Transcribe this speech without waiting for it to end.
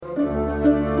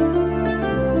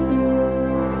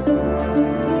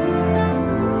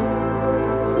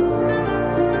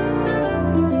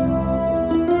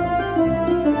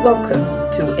Welcome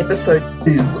to episode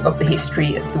 2 of the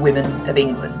History of the Women of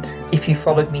England. If you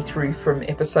followed me through from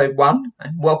episode 1,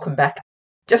 and welcome back.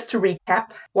 Just to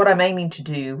recap, what I'm aiming to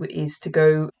do is to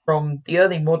go from the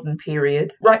early modern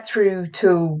period right through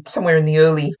till somewhere in the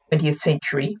early 20th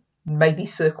century, maybe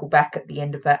circle back at the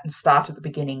end of that and start at the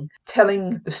beginning,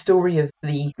 telling the story of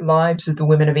the lives of the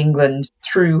women of England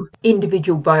through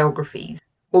individual biographies.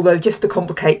 Although, just to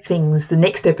complicate things, the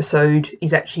next episode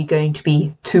is actually going to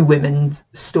be 2 women's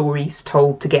stories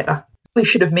told together. We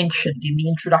should have mentioned in the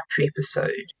introductory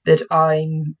episode that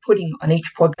I'm putting on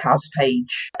each podcast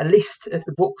page a list of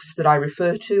the books that I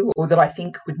refer to or that I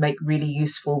think would make really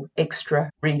useful extra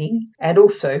reading. And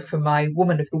also for my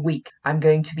Woman of the Week, I'm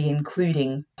going to be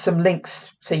including some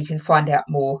links so you can find out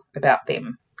more about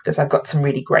them, because I've got some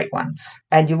really great ones.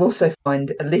 And you'll also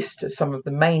find a list of some of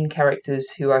the main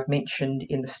characters who I've mentioned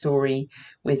in the story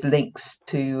with links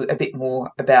to a bit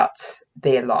more about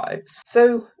their lives.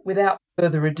 So, without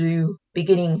further ado,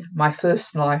 beginning my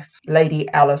first life, Lady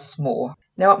Alice More.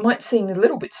 Now, it might seem a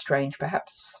little bit strange,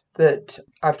 perhaps, that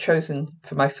I've chosen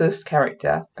for my first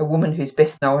character a woman who's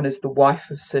best known as the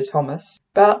wife of Sir Thomas,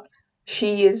 but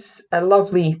she is a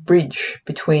lovely bridge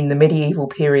between the medieval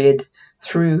period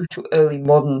through to early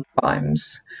modern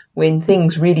times, when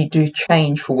things really do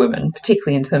change for women,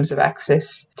 particularly in terms of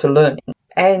access to learning.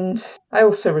 And I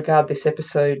also regard this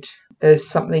episode as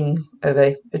something of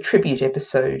a tribute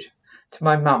episode to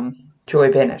my mum,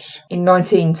 Joy Bennett. In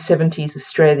 1970s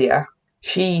Australia,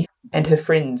 she and her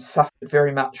friends suffered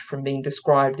very much from being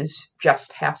described as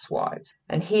just housewives.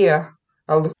 And here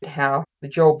I'll look at how the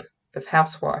job of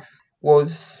housewife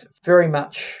was very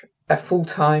much a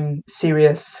full-time,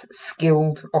 serious,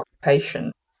 skilled occupation,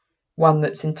 one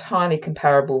that's entirely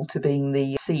comparable to being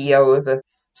the CEO of a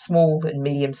small and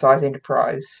medium-sized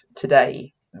enterprise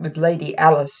today. With Lady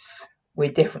Alice,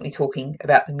 we're definitely talking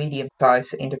about the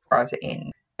medium-sized enterprise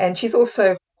end. And she's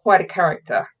also quite a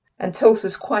character and tells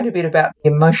us quite a bit about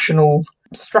the emotional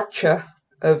structure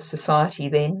of society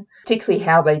then, particularly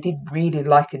how they did really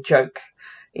like a joke,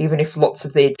 even if lots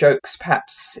of their jokes,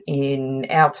 perhaps in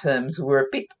our terms, were a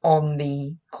bit on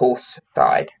the coarse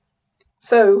side.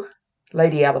 So,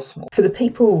 Lady Alice More. For the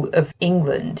people of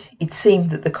England, it seemed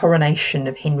that the coronation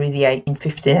of Henry VIII in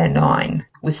 1509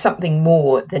 was something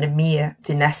more than a mere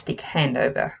dynastic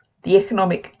handover. The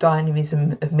economic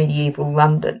dynamism of medieval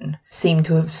London seemed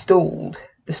to have stalled,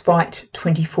 despite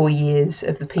 24 years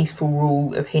of the peaceful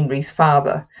rule of Henry's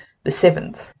father, the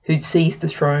Seventh, who'd seized the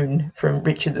throne from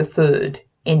Richard III,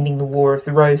 ending the War of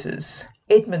the Roses.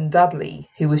 Edmund Dudley,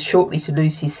 who was shortly to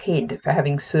lose his head for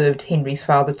having served Henry's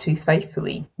father too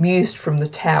faithfully, mused from the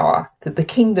Tower that the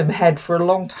kingdom had for a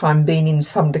long time been in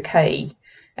some decay,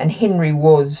 and Henry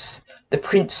was the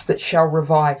prince that shall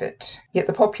revive it. Yet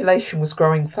the population was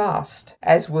growing fast,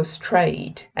 as was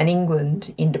trade, and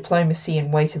England, in diplomacy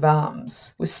and weight of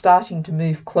arms, was starting to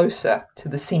move closer to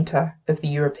the centre of the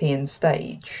European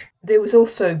stage. There was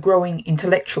also growing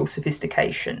intellectual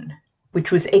sophistication, which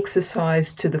was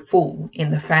exercised to the full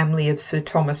in the family of Sir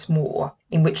Thomas More,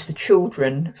 in which the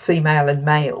children, female and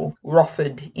male, were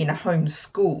offered in a home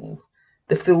school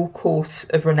the full course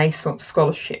of Renaissance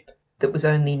scholarship that was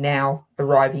only now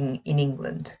arriving in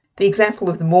England. The example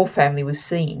of the More family was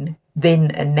seen,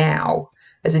 then and now,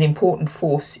 as an important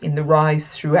force in the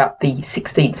rise throughout the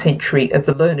 16th century of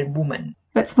the learned woman.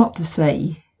 That's not to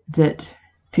say that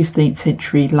 15th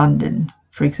century London,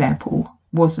 for example,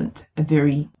 wasn't a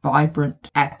very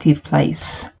vibrant, active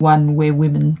place, one where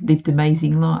women lived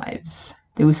amazing lives.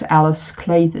 There was Alice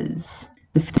Clathers,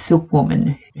 the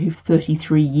silkwoman who for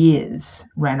 33 years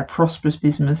ran a prosperous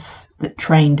business that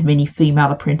trained many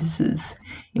female apprentices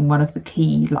in one of the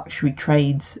key luxury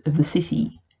trades of the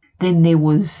city. Then there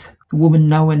was the woman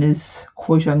known as,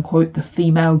 quote-unquote, the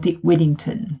female Dick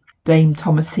Whittington, Dame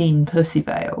Thomasine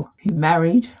Percival, who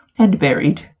married and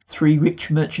buried 3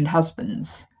 rich merchant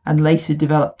husbands, and later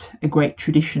developed a great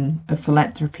tradition of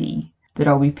philanthropy that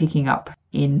I'll be picking up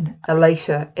in a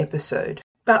later episode.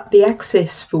 But the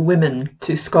access for women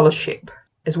to scholarship,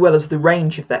 as well as the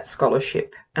range of that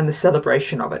scholarship and the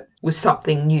celebration of it, was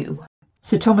something new.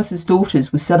 Sir Thomas's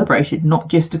daughters were celebrated not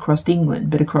just across England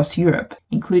but across Europe,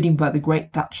 including by the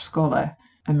great Dutch scholar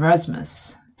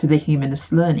Erasmus for their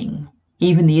humanist learning.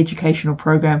 Even the educational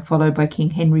program followed by King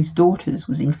Henry's daughters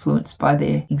was influenced by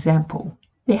their example.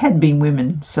 There had been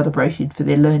women celebrated for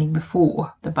their learning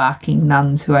before, the Barking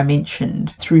nuns who I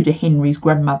mentioned, through to Henry's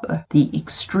grandmother, the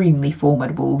extremely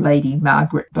formidable Lady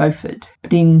Margaret Beaufort.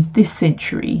 But in this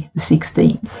century, the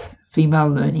 16th, female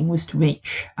learning was to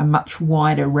reach a much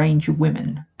wider range of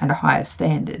women and a higher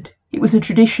standard. It was a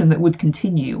tradition that would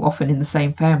continue, often in the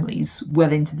same families,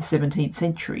 well into the 17th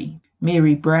century.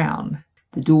 Mary Brown,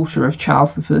 the daughter of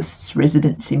Charles I's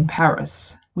residence in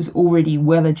Paris, was already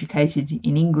well educated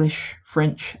in English,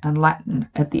 French and Latin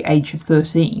at the age of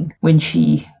 13 when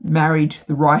she married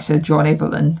the writer John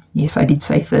Evelyn. Yes, I did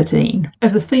say 13.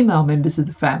 Of the female members of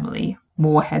the family,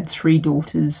 More had 3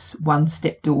 daughters, 1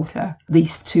 stepdaughter, at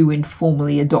least 2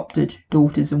 informally adopted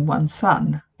daughters and 1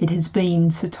 son. It has been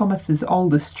Sir Thomas's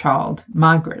oldest child,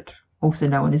 Margaret, also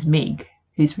known as Meg,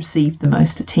 who's received the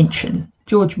most attention.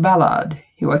 George Ballard,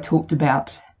 who I talked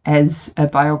about as a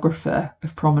biographer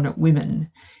of prominent women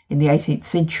in the 18th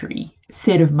century,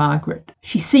 said of Margaret,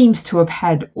 "She seems to have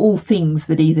had all things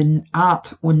that either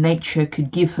art or nature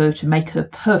could give her to make her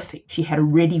perfect. She had a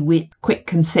ready wit, quick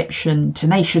conception,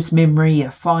 tenacious memory,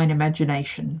 a fine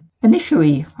imagination."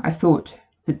 Initially, I thought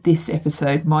that this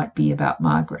episode might be about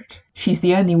Margaret. She's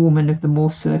the only woman of the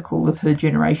More circle of her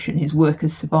generation whose work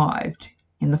has survived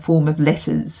in the form of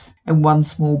letters and 1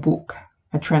 small book,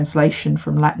 a translation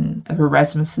from Latin of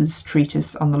Erasmus's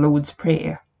treatise on the Lord's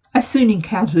Prayer. I soon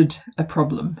encountered a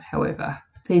problem, however.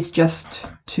 There's just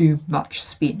too much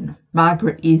spin.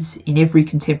 Margaret is, in every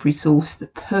contemporary source, the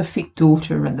perfect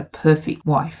daughter and the perfect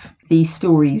wife. These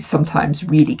stories sometimes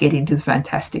really get into the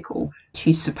fantastical.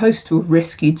 She's supposed to have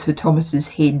rescued Sir Thomas's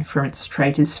head from its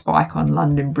traitor's spike on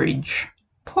London Bridge.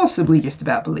 Possibly just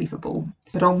about believable.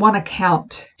 But on one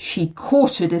account, she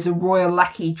caught it as a royal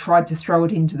lackey tried to throw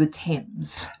it into the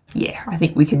Thames. Yeah, I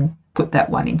think we can put that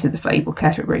one into the fable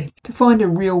category. To find a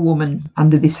real woman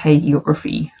under this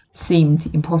hagiography seemed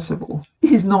impossible.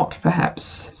 This is not,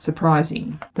 perhaps,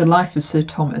 surprising. The life of Sir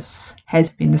Thomas has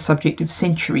been the subject of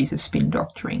centuries of spin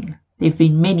doctoring. There have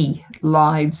been many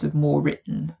lives of More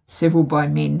written, several by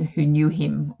men who knew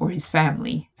him or his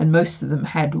family, and most of them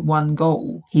had one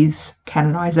goal, his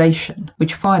canonisation,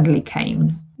 which finally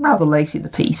came rather late in the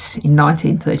piece in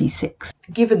 1936.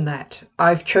 Given that,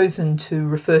 I've chosen to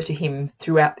refer to him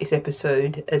throughout this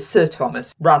episode as Sir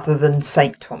Thomas rather than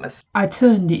Saint Thomas. I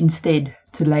turned instead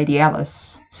to Lady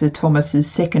Alice, Sir Thomas's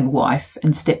second wife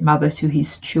and stepmother to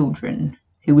his children,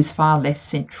 who was far less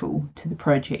central to the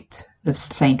project of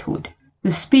sainthood.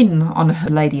 The spin on her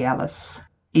Lady Alice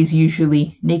is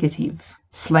usually negative,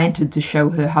 slanted to show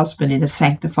her husband in a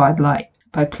sanctified light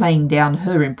by playing down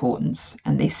her importance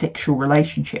and their sexual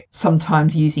relationship,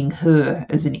 sometimes using her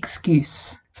as an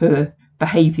excuse for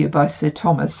behaviour by Sir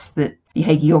Thomas that the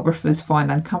hagiographers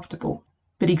find uncomfortable.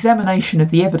 But examination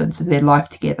of the evidence of their life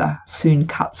together soon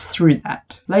cuts through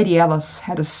that. Lady Alice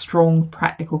had a strong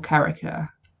practical character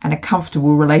and a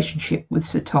comfortable relationship with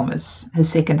Sir Thomas, her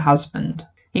second husband.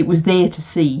 It was there to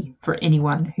see for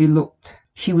anyone who looked.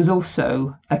 She was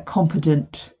also a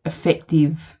competent,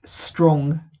 effective,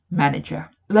 strong manager.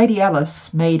 Lady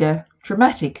Alice made a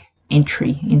dramatic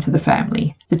entry into the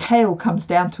family. The tale comes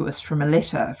down to us from a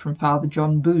letter from Father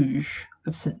John Bouge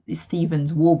of St.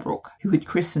 Stephen's, Walbrook, who had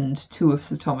christened 2 of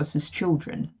Sir Thomas's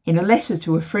children. In a letter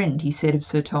to a friend, he said of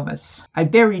Sir Thomas, "I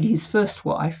buried his first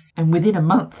wife, and within a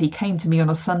month he came to me on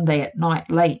a Sunday at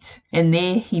night late, and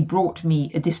there he brought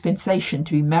me a dispensation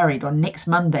to be married on next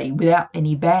Monday without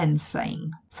any banns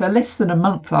saying." So less than a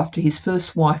month after his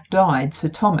first wife died, Sir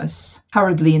Thomas,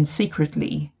 hurriedly and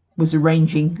secretly, was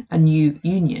arranging a new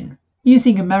union.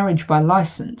 Using a marriage by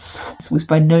licence was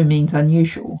by no means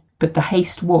unusual, but the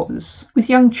haste was. With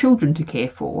young children to care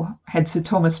for, had Sir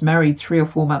Thomas married 3 or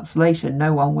 4 months later,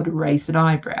 no one would have raised an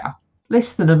eyebrow.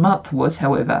 Less than a month was,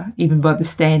 however, even by the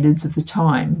standards of the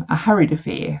time, a hurried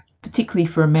affair, particularly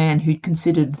for a man who'd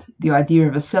considered the idea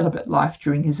of a celibate life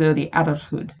during his early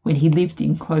adulthood, when he lived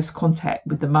in close contact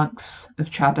with the monks of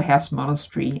Charterhouse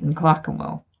Monastery in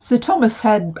Clerkenwell. Sir Thomas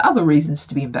had other reasons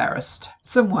to be embarrassed.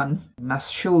 Someone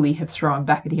must surely have thrown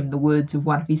back at him the words of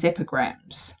one of his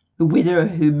epigrams. "The widower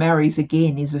who marries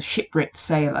again is a shipwrecked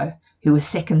sailor who a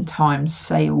second time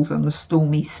sails on the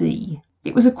stormy sea."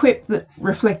 It was a quip that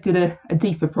reflected a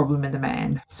deeper problem in the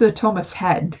man. Sir Thomas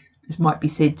had, as might be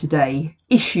said today,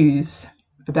 issues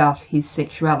about his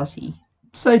sexuality.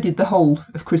 So did the whole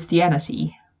of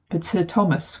Christianity, but Sir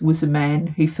Thomas was a man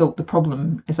who felt the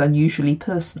problem as unusually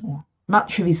personal.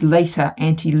 Much of his later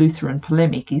anti-Lutheran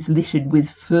polemic is littered with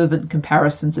fervent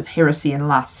comparisons of heresy and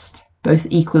lust, both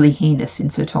equally heinous in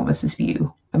Sir Thomas's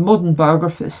view. A modern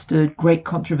biographer stirred great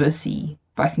controversy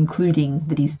by concluding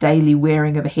that his daily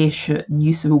wearing of a hair shirt and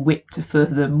use of a whip to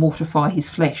further mortify his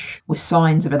flesh were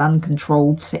signs of an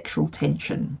uncontrolled sexual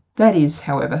tension. That is,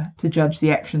 however, to judge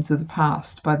the actions of the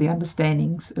past by the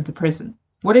understandings of the present.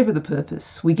 Whatever the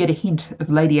purpose, we get a hint of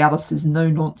Lady Alice's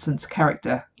no-nonsense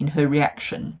character in her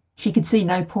reaction. She could see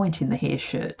no point in the hair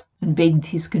shirt and begged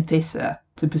his confessor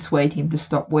to persuade him to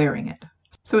stop wearing it.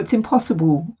 So it's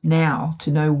impossible now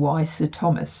to know why Sir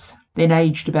Thomas, then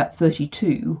aged about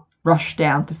 32, rushed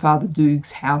down to Father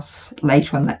Doog's house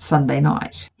late on that Sunday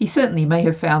night. He certainly may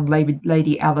have found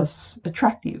Lady Alice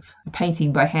attractive. A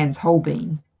painting by Hans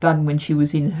Holbein, done when she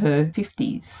was in her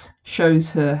 50s,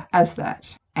 shows her as that.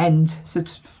 And Sir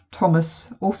Thomas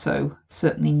also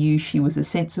certainly knew she was a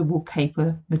sensible,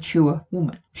 capable, mature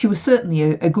woman. She was certainly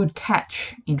a good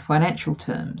catch in financial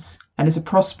terms, and as a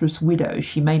prosperous widow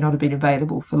she may not have been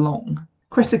available for long.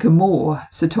 Cressica More,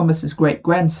 Sir Thomas's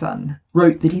great-grandson,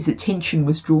 wrote that his attention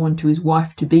was drawn to his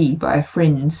wife-to-be by a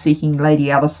friend seeking Lady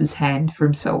Alice's hand for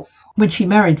himself. When she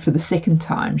married for the second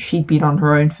time, she'd been on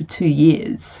her own for 2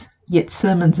 years, yet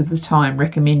sermons of the time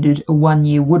recommended a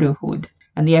 1-year widowhood,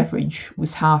 and the average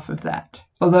was half of that.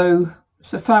 Although,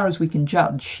 so far as we can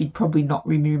judge, she'd probably not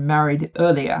remarried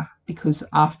earlier, because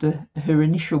after her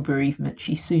initial bereavement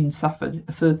she soon suffered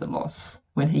a further loss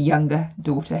when her younger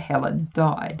daughter Helen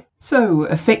died. So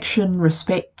affection,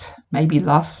 respect, maybe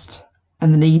lust,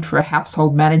 and the need for a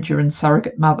household manager and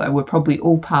surrogate mother were probably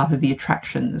all part of the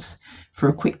attractions for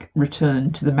a quick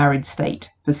return to the married state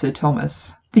for Sir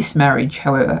Thomas. This marriage,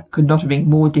 however, could not have been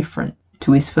more different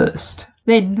to his first.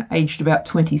 Then, aged about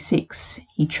 26,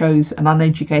 he chose an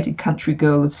uneducated country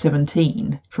girl of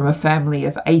 17 from a family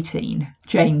of 18,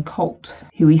 Jane Colt,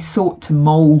 who he sought to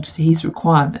mould to his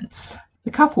requirements.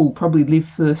 The couple probably lived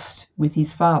first with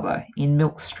his father in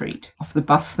Milk Street, off the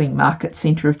bustling market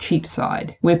centre of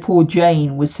Cheapside, where poor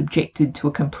Jane was subjected to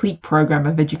a complete programme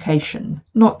of education,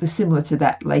 not dissimilar to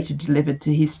that later delivered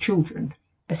to his children.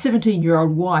 A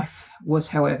 17-year-old wife was,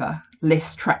 however,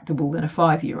 less tractable than a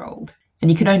 5-year-old, and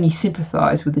he could only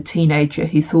sympathise with the teenager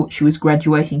who thought she was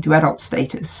graduating to adult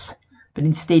status, but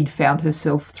instead found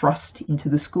herself thrust into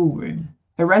the schoolroom.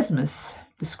 Erasmus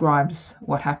describes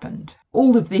what happened.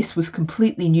 All of this was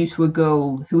completely new to a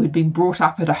girl who had been brought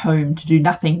up at a home to do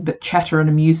nothing but chatter and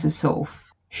amuse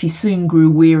herself. She soon grew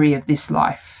weary of this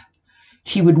life.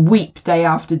 She would weep day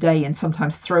after day and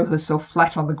sometimes throw herself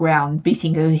flat on the ground,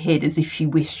 beating her head as if she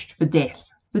wished for death.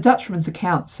 The Dutchman's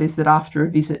account says that after a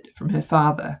visit from her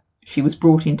father, she was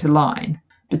brought into line,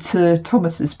 but Sir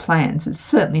Thomas's plans had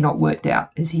certainly not worked out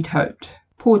as he'd hoped.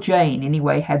 Poor Jane,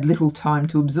 anyway, had little time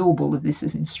to absorb all of this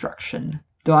as instruction,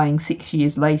 dying 6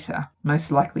 years later,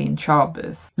 most likely in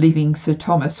childbirth, leaving Sir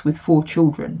Thomas with 4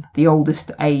 children, the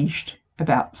oldest aged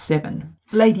about 7.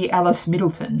 Lady Alice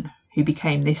Middleton, who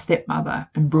became their stepmother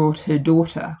and brought her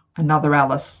daughter, another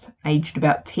Alice, aged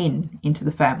about 10, into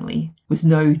the family, was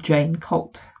no Jane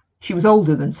Colt. She was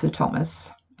older than Sir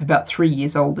Thomas. About 3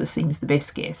 years older seems the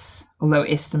best guess, although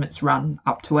estimates run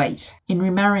up to 8. In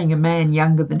remarrying a man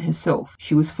younger than herself,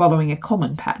 she was following a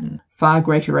common pattern. Far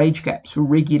greater age gaps were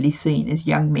regularly seen as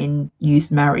young men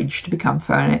used marriage to become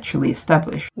financially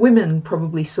established. Women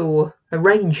probably saw a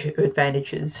range of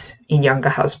advantages in younger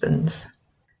husbands,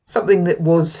 something that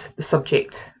was the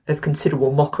subject of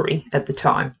considerable mockery at the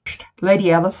time.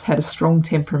 Lady Alice had a strong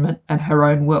temperament and her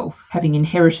own wealth, having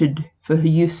inherited for her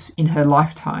use in her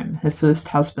lifetime her first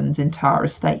husband's entire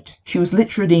estate. She was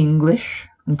literate in English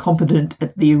and competent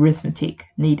at the arithmetic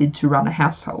needed to run a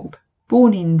household.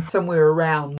 Born in somewhere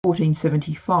around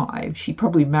 1475, she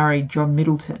probably married John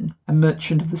Middleton, a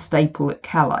merchant of the staple at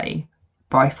Calais,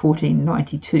 by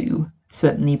 1492.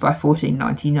 Certainly by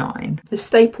 1499. The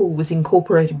staple was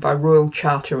incorporated by royal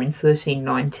charter in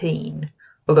 1319,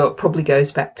 although it probably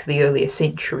goes back to the earlier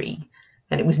century,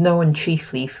 and it was known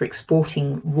chiefly for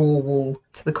exporting raw wool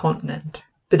to the continent.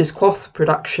 But as cloth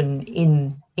production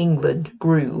in England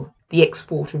grew, the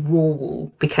export of raw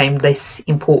wool became less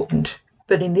important.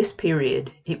 But in this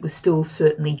period, it was still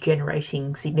certainly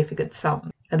generating significant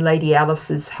sums, and Lady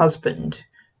Alice's husband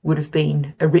would have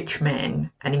been a rich man,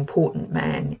 an important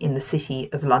man in the city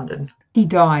of London. He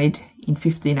died in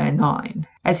 1509.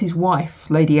 As his wife,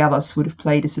 Lady Alice would have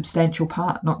played a substantial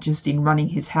part not just in running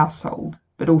his household,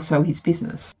 but also his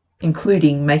business,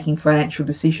 including making financial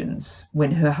decisions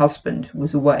when her husband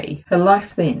was away. Her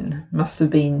life then must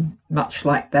have been much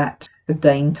like that of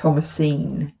Dame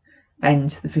Thomasine and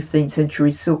the 15th century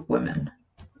silkwomen,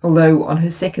 although on her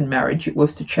second marriage it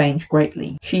was to change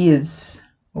greatly. She is,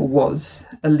 or was,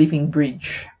 a living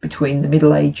bridge between the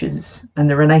Middle Ages and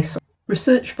the Renaissance.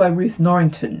 Research by Ruth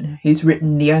Norrington, who's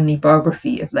written the only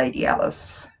biography of Lady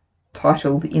Alice,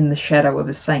 titled In the Shadow of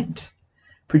a Saint,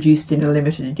 produced in a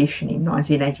limited edition in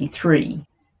 1983,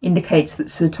 indicates that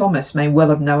Sir Thomas may well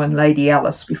have known Lady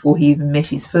Alice before he even met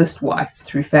his first wife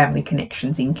through family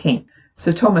connections in Kent.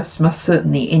 Sir Thomas must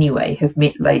certainly anyway have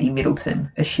met Lady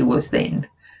Middleton, as she was then,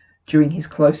 during his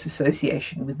close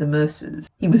association with the Mercers.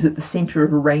 He was at the centre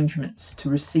of arrangements to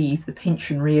receive the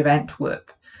Pensionary of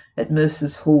Antwerp at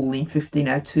Mercers Hall in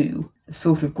 1502, the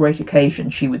sort of great occasion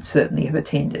she would certainly have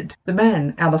attended. The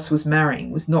man Alice was marrying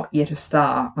was not yet a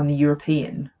star on the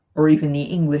European or even the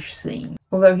English scene,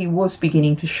 although he was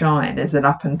beginning to shine as an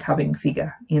up-and-coming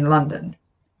figure in London.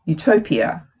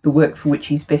 Utopia, the work for which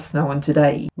he's best known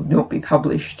today, would not be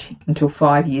published until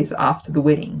 5 years after the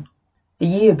wedding. A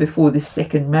year before this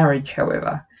second marriage,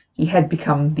 however, he had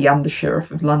become the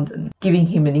Under-Sheriff of London, giving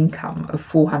him an income of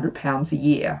 £400 a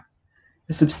year,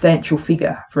 a substantial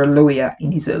figure for a lawyer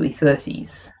in his early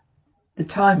 30s. The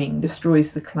timing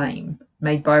destroys the claim,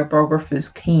 made by biographers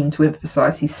keen to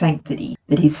emphasise his sanctity,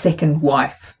 that his second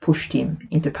wife pushed him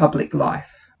into public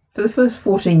life. For the first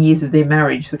 14 years of their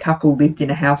marriage, the couple lived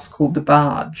in a house called the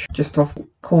Barge, just off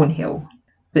Cornhill,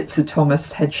 that Sir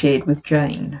Thomas had shared with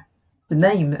Jane. The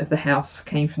name of the house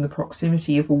came from the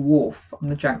proximity of a wharf on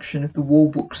the junction of the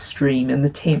Walbrook stream and the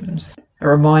Thames, a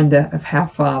reminder of how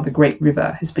far the great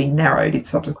river has been narrowed in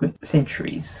subsequent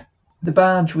centuries. The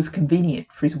Barge was convenient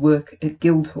for his work at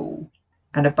Guildhall,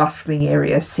 and a bustling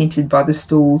area scented by the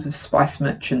stalls of spice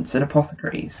merchants and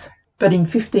apothecaries. But in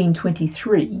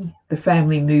 1523, the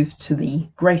family moved to the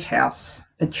Great House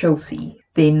at Chelsea,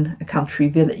 then a country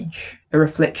village, a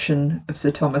reflection of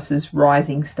Sir Thomas's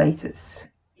rising status.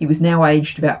 He was now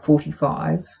aged about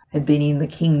 45, had been in the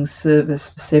King's service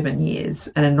for 7 years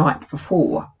and a knight for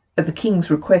 4. At the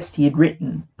King's request, he had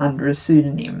written, under a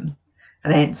pseudonym,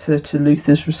 an answer to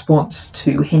Luther's response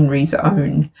to Henry's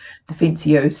own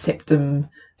Defensio Septem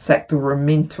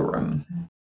Sacramentorum.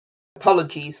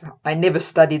 Apologies, I never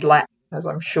studied Latin, as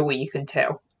I'm sure you can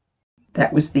tell.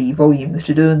 That was the volume that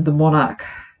had earned the monarch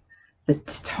the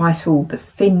title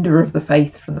Defender of the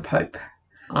Faith from the Pope.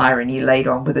 Irony laid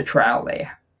on with a trowel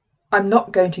there. I'm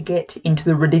not going to get into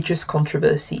the religious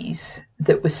controversies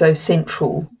that were so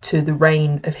central to the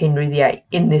reign of Henry VIII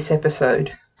in this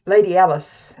episode. Lady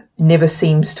Alice never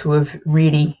seems to have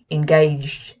really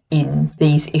engaged in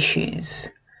these issues.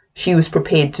 She was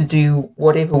prepared to do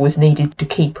whatever was needed to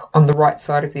keep on the right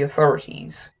side of the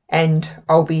authorities. And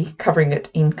I'll be covering it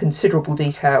in considerable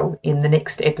detail in the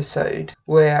next episode,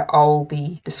 where I'll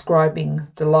be describing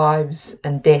the lives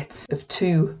and deaths of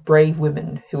 2 brave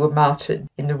women who were martyred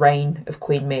in the reign of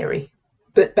Queen Mary.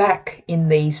 But back in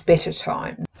these better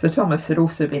times, Sir Thomas had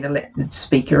also been elected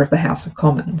Speaker of the House of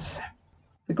Commons.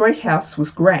 The Great House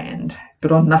was grand,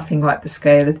 but on nothing like the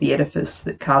scale of the edifice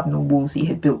that Cardinal Wolsey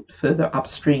had built further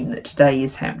upstream that today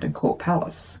is Hampton Court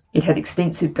Palace. It had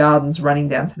extensive gardens running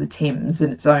down to the Thames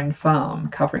and its own farm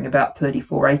covering about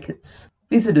 34 acres.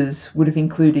 Visitors would have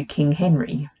included King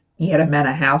Henry. He had a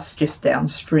manor house just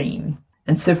downstream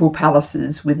and several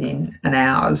palaces within an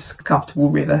hour's comfortable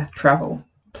river travel.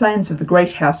 Plans of the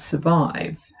Great House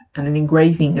survive, and an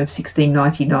engraving of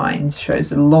 1699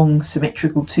 shows a long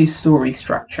symmetrical 2-storey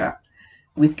structure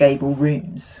with gable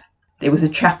rooms. There was a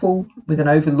chapel with an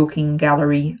overlooking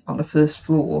gallery on the first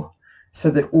floor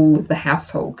so that all of the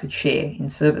household could share in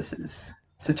services.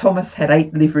 Sir Thomas had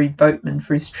 8 liveried boatmen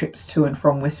for his trips to and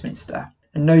from Westminster,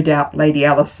 and no doubt Lady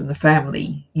Alice and the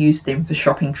family used them for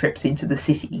shopping trips into the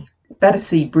city.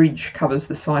 Battersea Bridge covers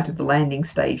the site of the landing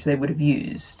stage they would have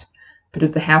used, but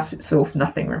of the house itself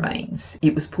nothing remains.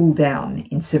 It was pulled down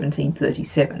in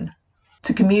 1737.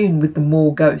 To commune with the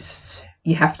Moor ghosts,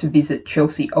 you have to visit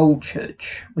Chelsea Old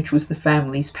Church, which was the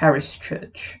family's parish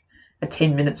church, a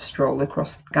 10-minute stroll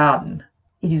across the garden.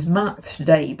 It is marked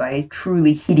today by a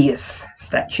truly hideous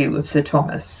statue of Sir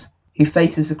Thomas, who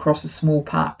faces across a small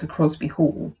park to Crosby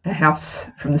Hall, a house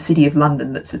from the City of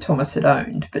London that Sir Thomas had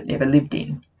owned but never lived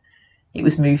in. It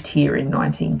was moved here in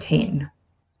 1910.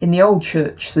 In the old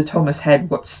church, Sir Thomas had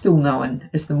what's still known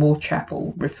as the Moor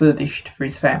Chapel refurbished for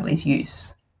his family's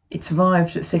use. It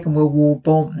survived a Second World War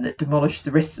bomb that demolished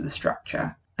the rest of the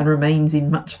structure and remains in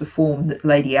much the form that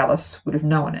Lady Alice would have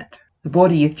known it. The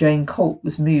body of Jane Colt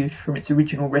was moved from its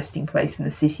original resting place in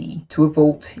the city to a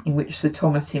vault in which Sir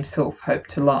Thomas himself hoped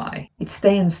to lie. It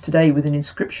stands today with an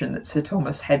inscription that Sir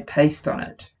Thomas had placed on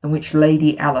it, and which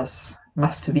Lady Alice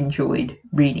must have enjoyed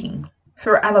reading.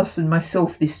 For Alice and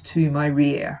myself this tomb I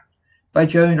rear. By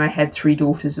Joan I had 3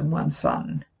 daughters and 1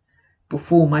 son,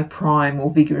 before my prime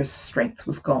or vigorous strength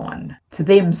was gone. To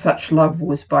them such love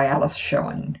was by Alice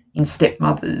shown, in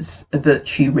stepmothers, a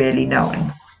virtue rarely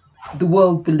known. The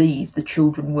world believed the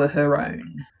children were her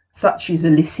own. Such is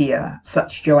Alicia,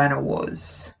 such Joanna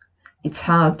was. It's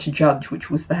hard to judge which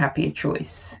was the happier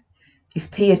choice. If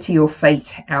piety or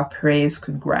fate our prayers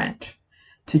could grant,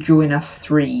 to join us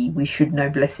 3 we should no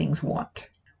blessings want.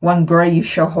 One grave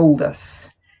shall hold us,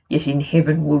 yet in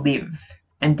heaven we'll live,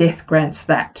 and death grants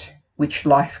that which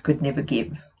life could never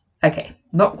give. Okay,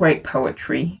 not great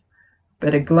poetry,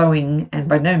 but a glowing and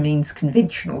by no means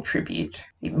conventional tribute.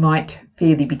 It might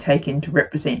fairly be taken to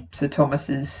represent Sir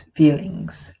Thomas's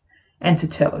feelings and to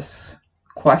tell us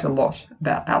quite a lot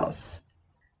about Alice.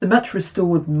 The much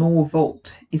restored Moor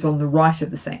Vault is on the right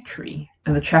of the sanctuary,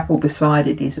 and the chapel beside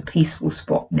it is a peaceful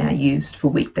spot now used for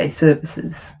weekday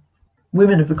services.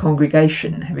 Women of the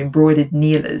congregation have embroidered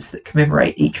kneelers that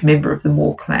commemorate each member of the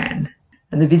Moor clan,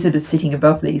 and the visitor sitting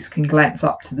above these can glance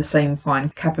up to the same fine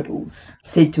capitals,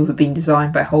 said to have been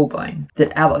designed by Holbein,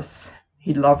 that Alice,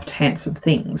 who loved handsome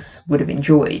things, would have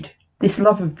enjoyed. This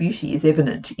love of beauty is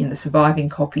evident in the surviving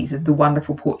copies of the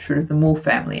wonderful portrait of the Moor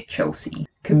family at Chelsea,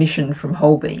 commissioned from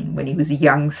Holbein when he was a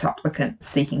young supplicant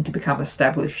seeking to become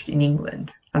established in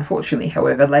England. Unfortunately,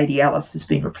 however, Lady Alice has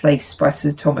been replaced by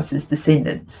Sir Thomas's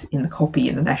descendants in the copy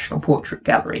in the National Portrait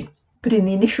Gallery. But in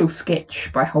the initial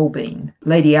sketch by Holbein,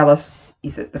 Lady Alice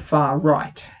is at the far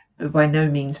right, but by no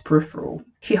means peripheral.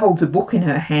 She holds a book in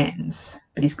her hands,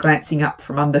 but is glancing up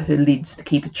from under her lids to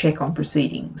keep a check on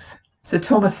proceedings. Sir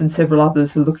Thomas and several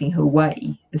others are looking her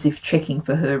way, as if checking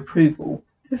for her approval.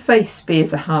 Her face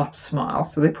bears a half smile,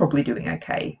 so they're probably doing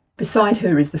okay. Beside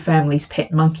her is the family's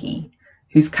pet monkey,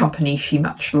 whose company she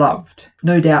much loved.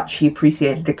 No doubt she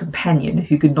appreciated a companion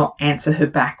who could not answer her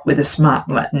back with a smart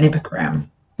Latin epigram.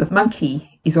 The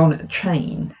monkey is on a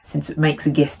chain, since it makes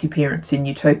a guest appearance in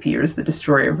Utopia as the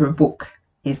destroyer of her book.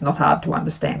 It is not hard to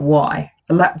understand why.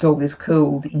 A lapdog is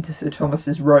curled into Sir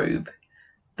Thomas's robe,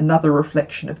 another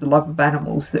reflection of the love of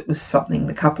animals that was something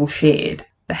the couple shared.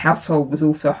 The household was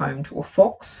also home to a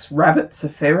fox, rabbits, a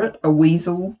ferret, a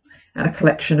weasel, and a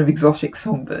collection of exotic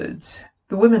songbirds.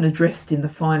 The women are dressed in the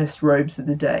finest robes of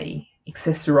the day,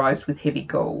 accessorized with heavy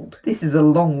gold. This is a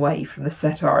long way from the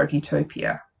satire of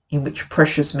Utopia, in which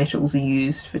precious metals are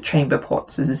used for chamber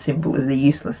pots as a symbol of their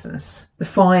uselessness. The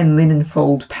fine linen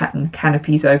fold pattern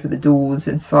canopies over the doors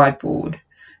and sideboard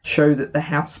show that the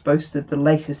house boasted the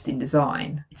latest in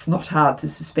design. It's not hard to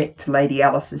suspect Lady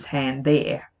Alice's hand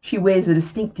there. She wears a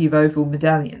distinctive oval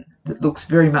medallion that looks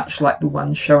very much like the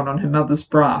one shown on her mother's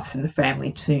brass in the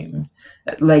family tomb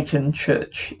at Leighton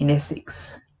Church in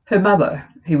Essex. Her mother,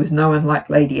 who was known like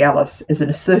Lady Alice as an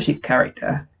assertive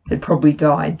character, had probably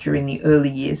died during the early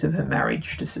years of her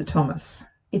marriage to Sir Thomas.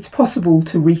 It's possible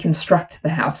to reconstruct the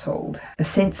household. A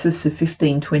census of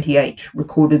 1528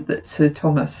 recorded that Sir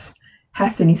Thomas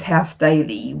hath in his house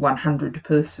daily 100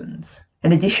 persons.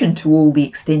 In addition to all the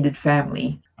extended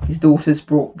family, his daughters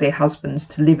brought their husbands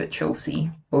to live at Chelsea,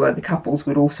 although the couples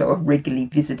would also have regularly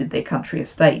visited their country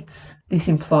estates. This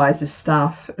implies a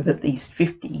staff of at least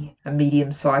 50, a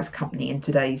medium-sized company in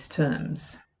today's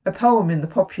terms. A poem in the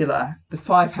popular The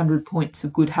 500 Points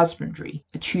of Good Husbandry,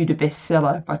 a Tudor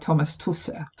bestseller by Thomas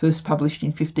Tusser, first published in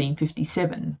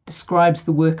 1557, describes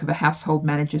the work of a household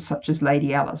manager such as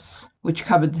Lady Alice, which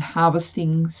covered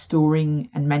harvesting, storing,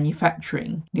 and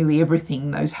manufacturing nearly everything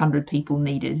those 100 people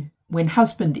needed. When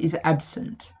husband is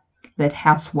absent, let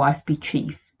housewife be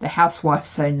chief. The housewife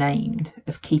so named,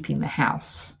 of keeping the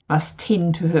house, must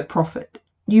tend to her profit.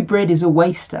 New bread is a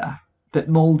waster, but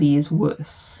mouldy is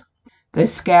worse. Though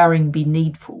scouring be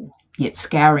needful, yet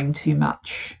scouring too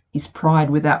much is pride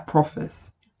without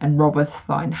profit, and robbeth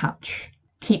thine hutch.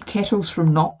 Keep kettles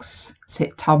from knocks,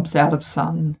 set tubs out of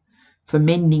sun, for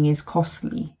mending is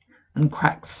costly, and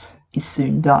cracks is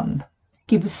soon done.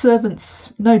 Give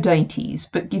servants no dainties,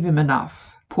 but give him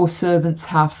enough. Poor servants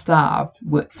half starved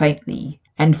work faintly,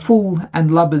 and fool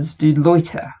and lubbers do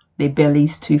loiter, their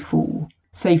bellies too full.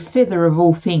 Say feather of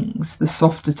all things, the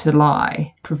softer to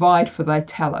lie, provide for thy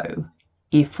tallow,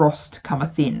 ere frost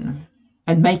cometh in,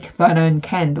 and make thine own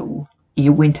candle,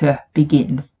 ere winter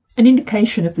begin. An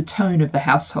indication of the tone of the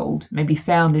household may be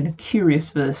found in a curious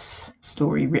verse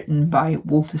story written by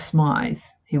Walter Smythe,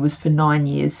 who was for 9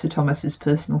 years Sir Thomas's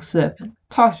personal servant,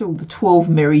 titled The 12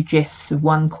 Merry Jests of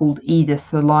One Called Edith,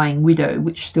 the Lying Widow,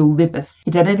 which still liveth.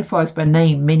 It identifies by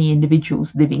name many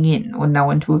individuals living in or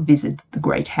known to have visited the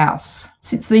great house.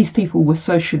 Since these people were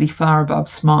socially far above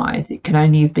Smythe, it can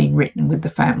only have been written with the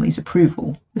family's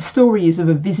approval. The story is of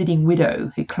a visiting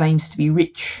widow who claims to be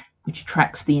rich, which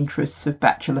attracts the interests of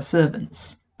bachelor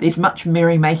servants. There's much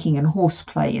merrymaking and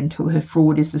horseplay until her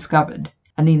fraud is discovered,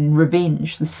 and in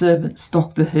revenge the servants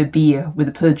doctor her beer with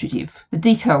a purgative. The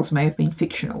details may have been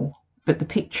fictional, but the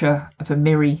picture of a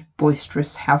merry,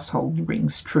 boisterous household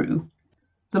rings true.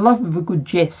 The love of a good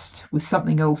jest was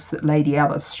something else that Lady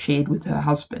Alice shared with her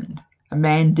husband, a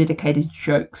man dedicated to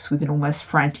jokes with an almost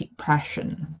frantic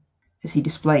passion, as he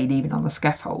displayed even on the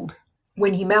scaffold.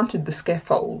 When he mounted the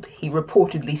scaffold, he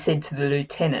reportedly said to the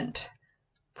lieutenant,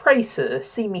 "Pray, sir,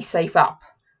 see me safe up,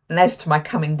 and as to my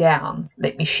coming down,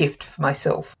 let me shift for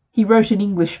myself." He wrote an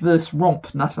English verse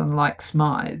romp not unlike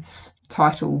Smythe's,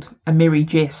 titled A Merry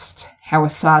Jest, How a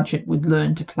Sergeant Would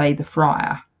Learn to Play the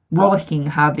Friar. Rollicking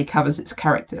hardly covers its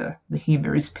character. The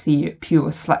humour is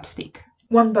pure slapstick.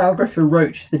 One biographer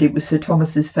wrote that it was Sir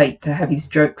Thomas's fate to have his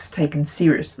jokes taken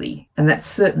seriously, and that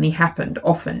certainly happened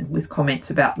often with comments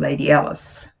about Lady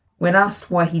Alice. When asked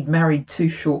why he'd married two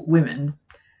short women,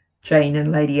 Jane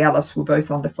and Lady Alice were both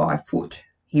under 5 foot,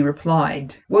 he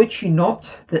replied, "Wot you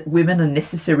not that women are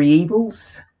necessary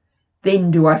evils?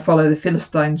 Then do I follow the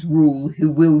Philistine's rule, who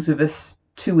wills of us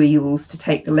 2 evils to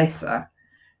take the lesser,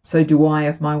 so do I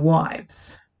of my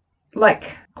wives."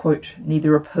 Like, quote,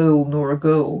 "neither a pearl nor a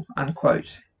girl,"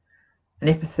 unquote, an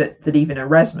epithet that even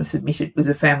Erasmus admitted was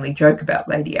a family joke about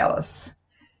Lady Alice,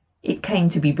 it came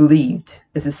to be believed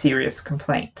as a serious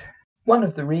complaint. One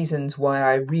of the reasons why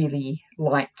I really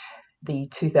liked the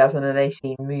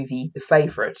 2018 movie The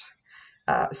Favourite,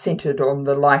 centred on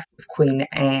the life of Queen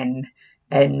Anne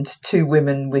and 2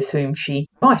 women with whom she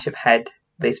might have had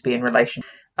lesbian relations,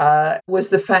 was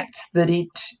the fact that it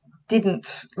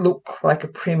didn't look like a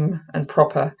prim and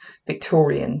proper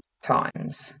Victorian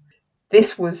times.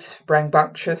 This was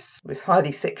rambunctious, it was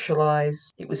highly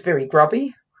sexualised, it was very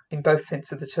grubby, in both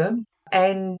senses of the term,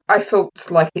 and I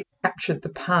felt like it captured the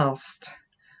past,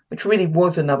 which really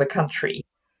was another country,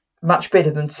 much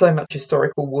better than so much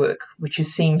historical work, which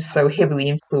seems so heavily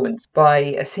influenced by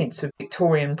a sense of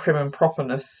Victorian prim and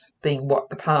properness being what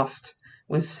the past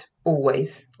was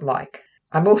always like.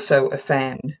 I'm also a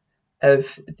fan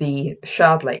of the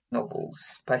Shardlake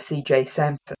novels by C.J.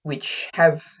 Sampson, which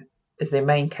have as their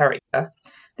main character,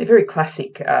 they're very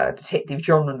classic detective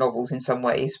genre novels in some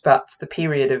ways, but the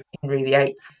period of Henry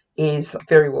VIII is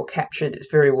very well captured,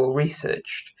 it's very well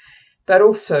researched. But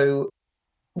also,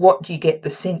 what you get the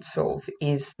sense of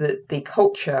is that the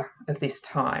culture of this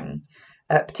time,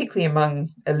 particularly among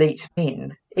elite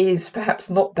men, is perhaps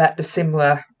not that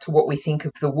dissimilar to what we think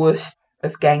of the worst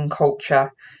of gang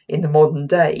culture in the modern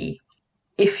day.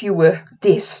 If you were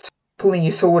dissed, pulling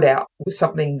your sword out was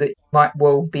something that you might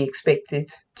well be expected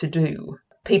to do.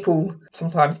 People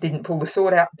sometimes didn't pull the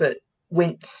sword out, but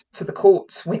went to the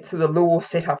courts, went to the law,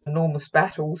 set up enormous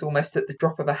battles almost at the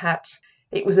drop of a hat.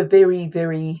 It was a very,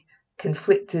 very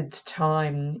conflicted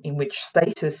time in which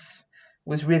status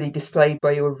was really displayed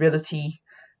by your ability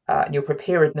and your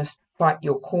preparedness to fight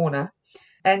your corner,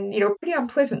 and a pretty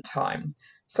unpleasant time.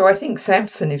 So I think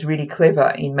Sampson is really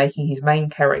clever in making his main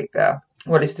character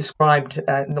what is described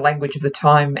in the language of the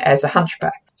time as a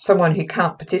hunchback, someone who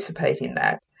can't participate in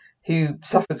that, who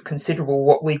suffers considerable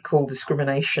what we call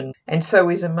discrimination, and so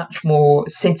is a much more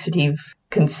sensitive,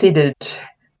 considered,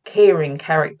 caring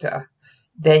character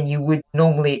than you would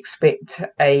normally expect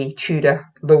a Tudor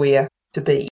lawyer to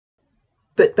be.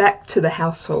 But back to the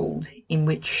household, in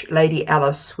which Lady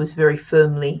Alice was very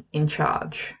firmly in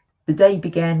charge. The day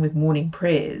began with morning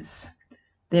prayers.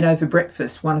 Then over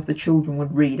breakfast one of the children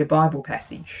would read a Bible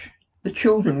passage. The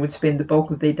children would spend the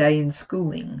bulk of their day in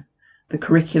schooling, the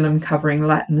curriculum covering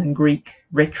Latin and Greek,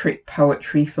 rhetoric,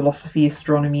 poetry, philosophy,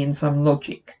 astronomy and some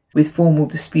logic, with formal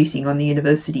disputing on the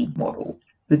university model.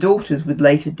 The daughters would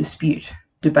later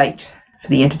debate for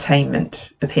the entertainment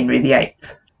of Henry VIII.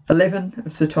 11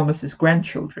 of Sir Thomas's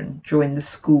grandchildren joined the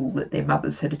school that their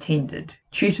mothers had attended.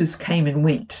 Tutors came and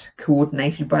went,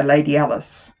 coordinated by Lady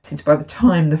Alice, since by the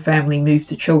time the family moved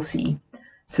to Chelsea,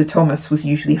 Sir Thomas was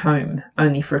usually home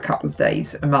only for a couple of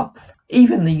days a month.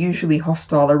 Even the usually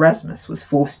hostile Erasmus was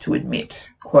forced to admit,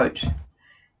 quote,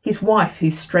 "His wife,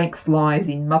 whose strength lies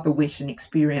in mother wit and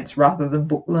experience rather than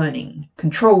book learning,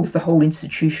 controls the whole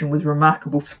institution with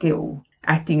remarkable skill,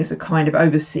 acting as a kind of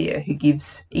overseer who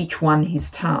gives each one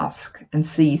his task and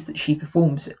sees that she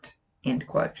performs it." End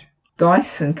quote.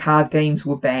 Dice and card games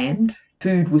were banned.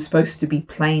 Food was supposed to be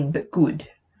plain but good,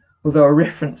 although a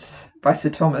reference by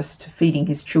Sir Thomas to feeding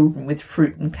his children with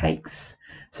fruit and cakes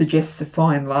suggests a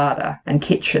fine larder and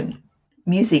kitchen.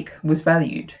 Music was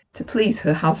valued. To please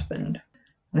her husband,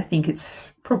 and I think it's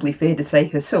probably fair to say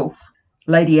herself,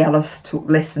 Lady Alice took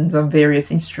lessons on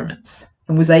various instruments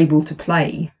and was able to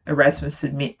play, Erasmus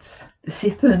admits, the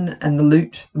cithern and the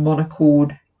lute, the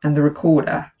monochord and the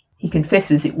recorder. He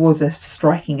confesses it was a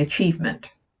striking achievement.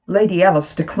 Lady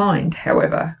Alice declined,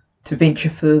 however, to venture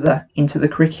further into the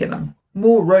curriculum.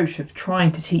 Moore wrote of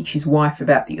trying to teach his wife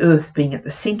about the earth being at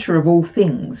the centre of all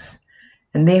things,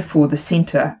 and therefore the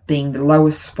centre being the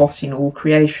lowest spot in all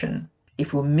creation.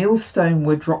 If a millstone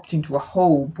were dropped into a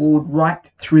hole bored right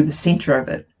through the centre of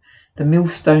it, the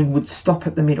millstone would stop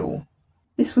at the middle.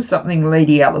 This was something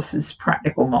Lady Alice's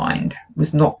practical mind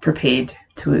was not prepared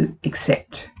to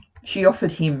accept. She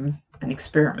offered him an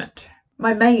experiment.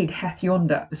 "My maid hath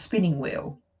yonder a spinning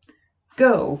wheel.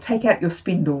 Girl, take out your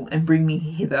spindle and bring me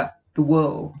hither the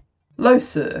whirl." Lo,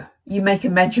 sir, you make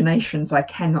imaginations I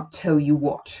cannot tell you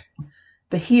what.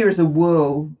 But here is a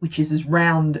whirl which is as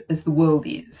round as the world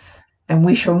is, and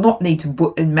we shall not need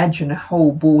to imagine a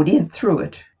hole bored in through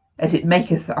it, as it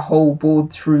maketh a hole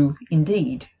bored through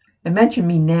indeed. Imagine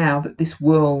me now that this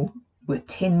whirl were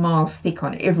 10 miles thick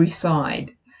on every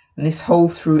side, and this hole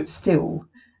through it still,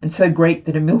 and so great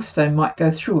that a millstone might go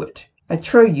through it. I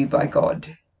trow you, by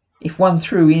God, if one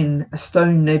threw in a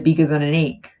stone no bigger than an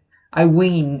egg, I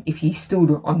ween if ye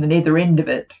stood on the nether end of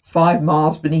it 5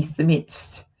 miles beneath the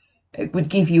midst, it would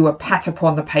give you a pat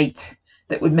upon the pate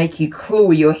that would make you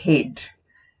claw your head,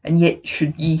 and yet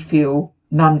should ye feel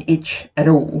none itch at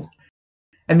all.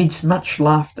 Amidst much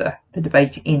laughter the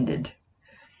debate ended,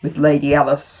 with Lady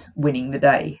Alice winning the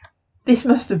day. This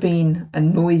must have been a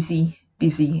noisy,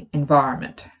 busy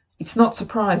environment. It's not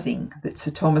surprising that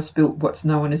Sir Thomas built what's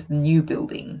known as the New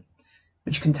Building,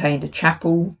 which contained a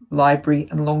chapel, library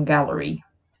and long gallery.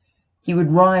 He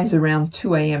would rise around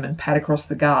 2 a.m. and pad across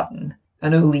the garden,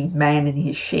 an early man in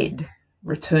his shed,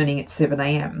 returning at 7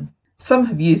 a.m. Some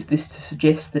have used this to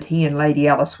suggest that he and Lady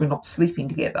Alice were not sleeping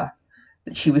together,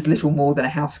 that she was little more than a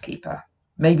housekeeper.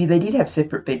 Maybe they did have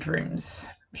separate bedrooms.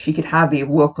 She could hardly have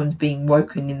welcomed being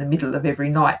woken in the middle of every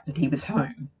night that he was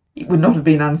home. It would not have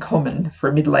been uncommon for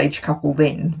a middle-aged couple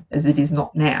then, as it is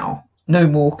not now. No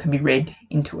more can be read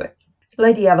into it.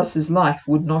 Lady Alice's life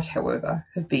would not, however,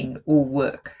 have been all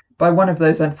work. By one of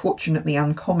those unfortunately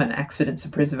uncommon accidents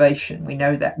of preservation, we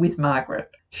know that, with Margaret,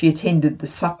 she attended the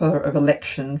supper of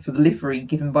election for the livery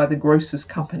given by the Grocers'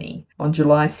 Company on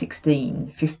July 16,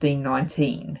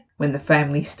 1519, when the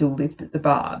family still lived at the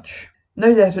Barge.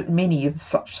 No doubt at many of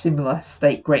such similar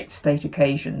great state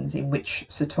occasions in which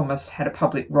Sir Thomas had a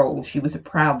public role, she was a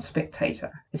proud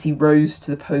spectator, as he rose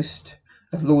to the post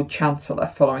of Lord Chancellor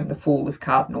following the fall of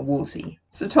Cardinal Wolsey.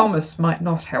 Sir Thomas might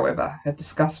not, however, have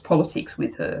discussed politics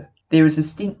with her. There is a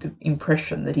distinct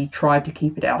impression that he tried to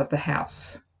keep it out of the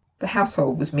house. The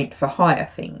household was meant for higher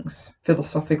things,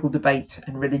 philosophical debate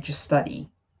and religious study,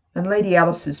 and Lady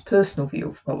Alice's personal view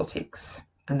of politics,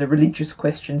 and the religious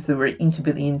questions that were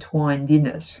intimately entwined in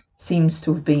it, seems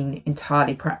to have been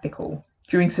entirely practical.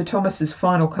 During Sir Thomas's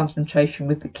final confrontation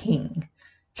with the king,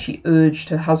 she urged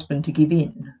her husband to give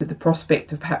in, with the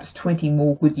prospect of perhaps 20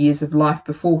 more good years of life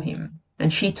before him,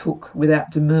 and she took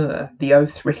without demur the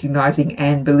oath recognising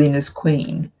Anne Boleyn as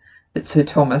queen, that Sir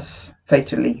Thomas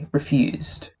fatally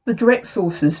refused. The direct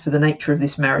sources for the nature of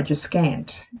this marriage are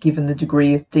scant, given the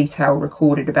degree of detail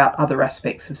recorded about other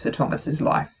aspects of Sir Thomas's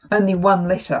life. Only one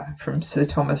letter from Sir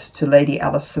Thomas to Lady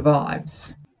Alice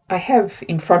survives. I have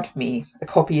in front of me a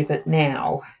copy of it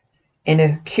now, in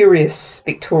a curious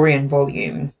Victorian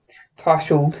volume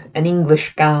titled An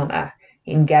English Garner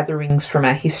in Gatherings from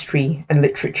Our History and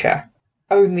Literature,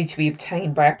 only to be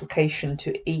obtained by application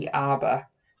to E. Arbour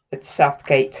at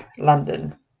Southgate,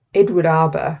 London. Edward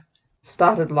Arbour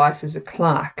started life as a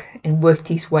clerk and worked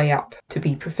his way up to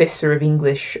be Professor of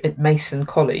English at Mason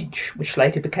College, which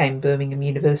later became Birmingham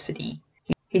University.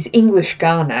 His English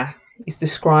Garner is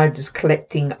described as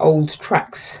collecting old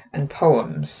tracts and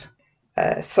poems.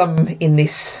 Some in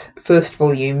this first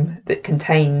volume that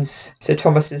contains Sir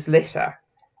Thomas's letter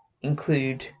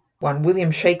include one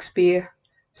William Shakespeare,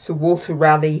 Sir Walter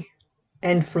Raleigh,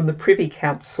 and from the Privy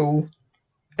Council,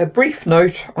 a brief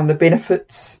note on the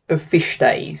benefits of fish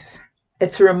days.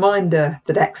 It's a reminder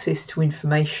that access to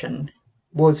information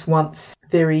was once a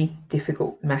very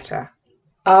difficult matter.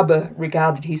 Arbour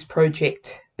regarded his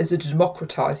project as a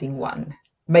democratising one,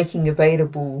 making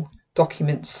available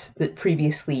documents that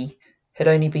previously had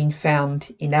only been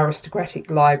found in aristocratic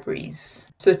libraries.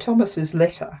 Sir Thomas's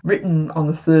letter, written on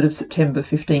the 3rd of September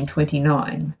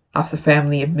 1529, after the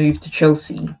family had moved to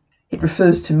Chelsea, it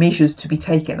refers to measures to be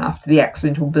taken after the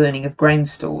accidental burning of grain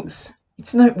stores.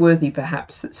 It's noteworthy,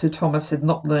 perhaps, that Sir Thomas had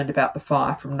not learned about the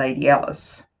fire from Lady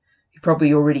Alice, who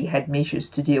probably already had measures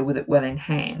to deal with it well in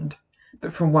hand,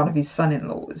 but from one of his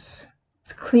son-in-laws.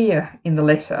 It's clear in the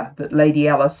letter that Lady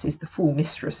Alice is the full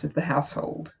mistress of the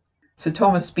household. Sir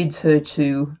Thomas bids her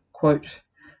to, quote,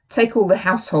 take all the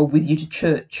household with you to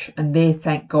church, and there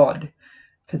thank God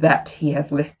for that he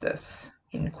hath left us,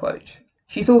 end quote.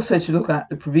 She's also to look at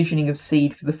the provisioning of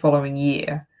seed for the following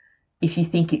year, if you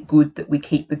think it good that we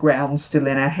keep the ground still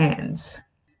in our hands.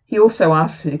 He also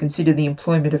asks her to consider the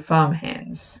employment of farm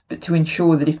hands, but to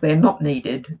ensure that if they are not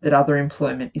needed, that other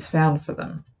employment is found for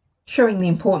them. Showing the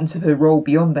importance of her role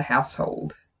beyond the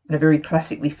household, and a very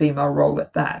classically female role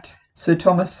at that, Sir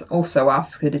Thomas also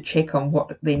asks her to check on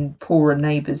what then poorer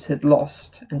neighbours had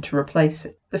lost and to replace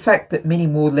it. The fact that many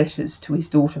more letters to his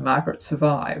daughter Margaret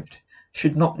survived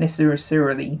should not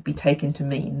necessarily be taken to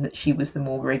mean that she was the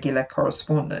more regular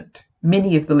correspondent.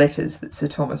 Many of the letters that Sir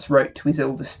Thomas wrote to his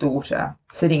eldest daughter,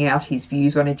 setting out his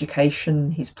views on education,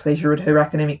 his pleasure at her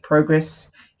academic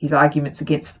progress, his arguments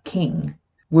against the king,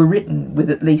 were written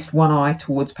with at least one eye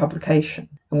towards publication,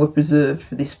 and were preserved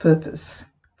for this purpose.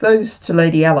 Those to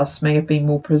Lady Alice may have been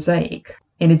more prosaic.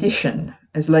 In addition,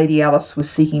 as Lady Alice was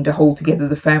seeking to hold together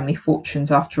the family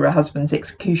fortunes after her husband's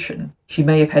execution, she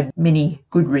may have had many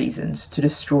good reasons to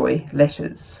destroy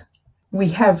letters. We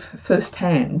have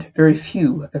first-hand very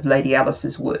few of Lady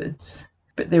Alice's words,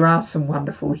 but there are some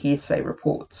wonderful hearsay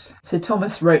reports. Sir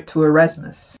Thomas wrote to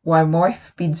Erasmus, "My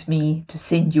wife bids me to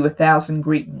send you 1,000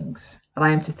 greetings, and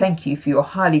I am to thank you for your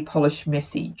highly polished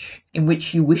message, in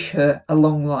which you wish her a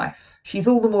long life. She is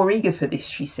all the more eager for this,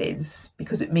 she says,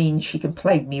 because it means she can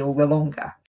plague me all the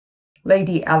longer."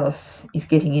 Lady Alice is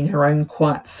getting in her own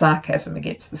quiet sarcasm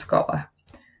against the scholar,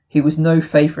 who was no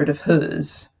favourite of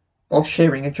hers, while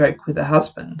sharing a joke with her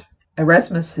husband.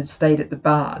 Erasmus had stayed at the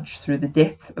Barge through the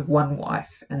death of one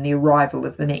wife and the arrival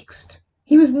of the next.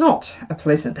 He was not a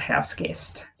pleasant house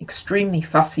guest, extremely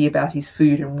fussy about his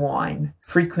food and wine,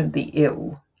 frequently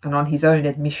ill, and on his own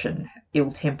admission,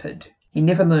 ill-tempered. He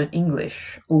never learnt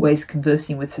English, always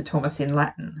conversing with Sir Thomas in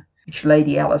Latin, which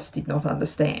Lady Alice did not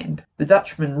understand. The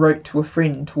Dutchman wrote to a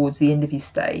friend towards the end of his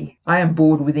stay, "I am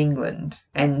bored with England,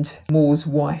 and More's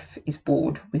wife is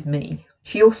bored with me."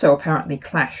 She also apparently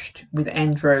clashed with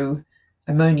Andro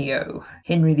Amonio,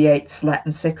 Henry VIII's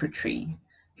Latin secretary,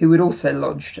 who had also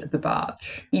lodged at the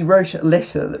Barge. He wrote a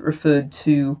letter that referred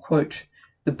to, quote,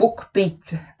 "the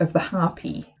book-beak of the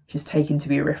harpy," which is taken to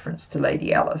be a reference to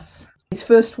Lady Alice. His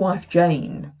first wife,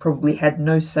 Jane, probably had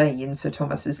no say in Sir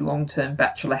Thomas's long-term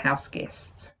bachelor house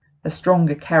guests. A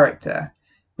stronger character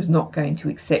was not going to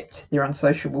accept their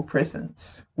unsociable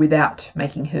presence without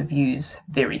making her views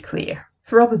very clear.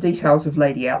 For other details of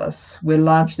Lady Alice, we're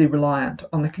largely reliant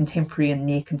on the contemporary and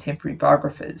near-contemporary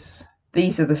biographers.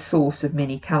 These are the source of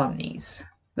many calumnies.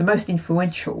 The most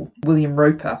influential, William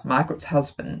Roper, Margaret's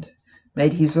husband,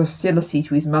 made his hostility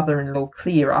to his mother-in-law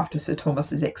clear after Sir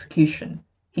Thomas's execution.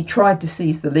 He tried to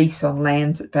seize the lease on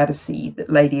lands at Battersea that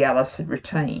Lady Alice had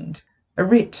retained. A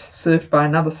writ served by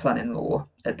another son-in-law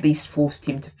at least forced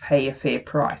him to pay a fair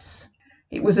price.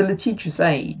 It was a litigious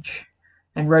age,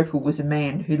 and Roper was a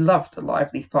man who loved a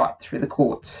lively fight through the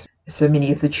courts, as so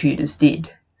many of the Tudors did.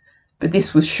 But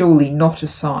this was surely not a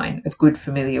sign of good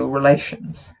familial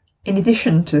relations. In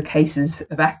addition to the cases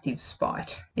of active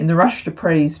spite, in the rush to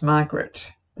praise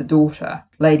Margaret, the daughter,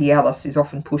 Lady Alice is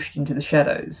often pushed into the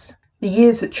shadows. The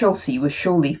years at Chelsea were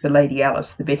surely for Lady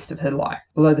Alice the best of her life,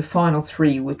 although the final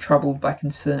 3 were troubled by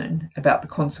concern about the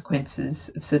consequences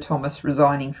of Sir Thomas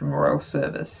resigning from royal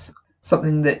service,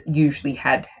 something that usually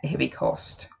had a heavy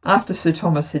cost. After Sir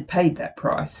Thomas had paid that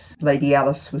price, Lady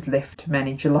Alice was left to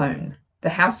manage alone. The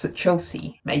house at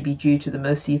Chelsea, maybe due to the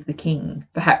mercy of the king,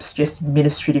 perhaps just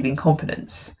administrative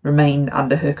incompetence, remained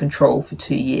under her control for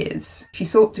 2 years. She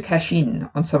sought to cash in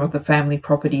on some of the family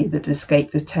property that had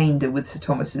escaped attainder with Sir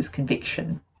Thomas's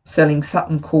conviction, selling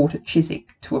Sutton Court at Chiswick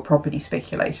to a property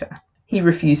speculator. He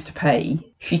refused to pay.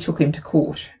 She took him to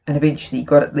court and eventually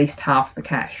got at least half the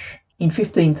cash. In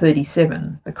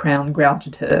 1537, the Crown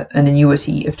granted her an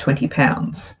annuity of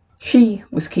 £20. She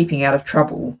was keeping out of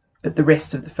trouble, but the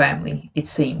rest of the family, it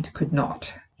seemed, could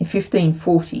not. In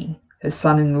 1540, her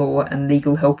son-in-law and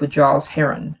legal helper Giles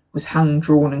Heron was hung,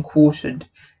 drawn and quartered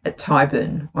at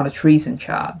Tyburn on a treason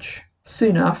charge.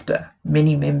 Soon after,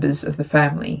 many members of the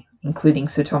family, including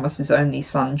Sir Thomas's only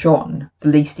son John, the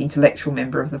least intellectual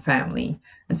member of the family,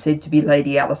 and said to be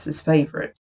Lady Alice's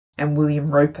favourite, and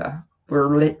William Roper, were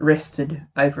arrested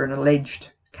over an alleged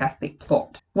Catholic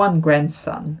plot. One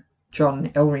grandson, John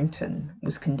Elrington,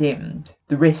 was condemned.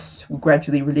 The rest were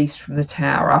gradually released from the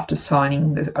Tower after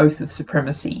signing the Oath of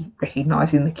Supremacy,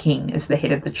 recognising the King as the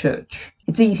head of the Church.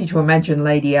 It's easy to imagine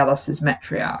Lady Alice as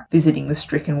matriarch, visiting the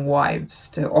stricken wives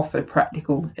to offer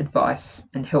practical advice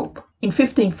and help. In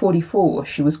 1544,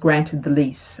 she was granted the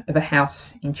lease of a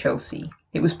house in Chelsea.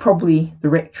 It was probably the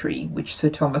rectory which Sir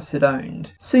Thomas had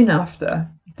owned. Soon after,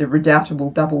 the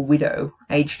redoubtable double widow,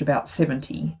 aged about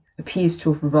 70, appears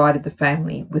to have provided the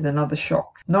family with another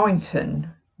shock. Norrington,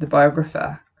 the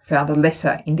biographer, found a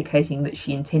letter indicating that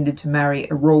she intended to marry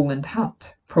a Rowland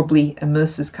Hunt, probably a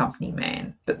Mercer's Company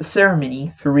man, but the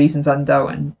ceremony, for reasons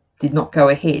unknown, did not go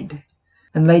ahead,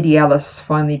 and Lady Alice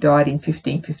finally died in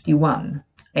 1551,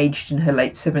 aged in her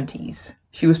late 70s.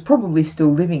 She was probably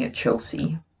still living at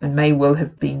Chelsea, and may well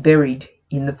have been buried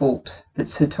in the vault that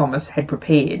Sir Thomas had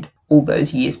prepared all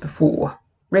those years before.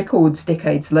 Records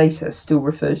decades later still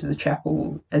refer to the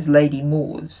chapel as Lady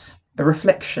More's, a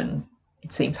reflection,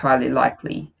 it seems highly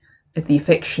likely, of the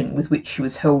affection with which she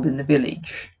was held in the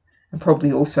village, and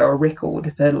probably also a record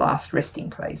of her last resting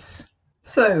place.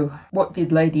 So, what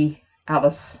did Lady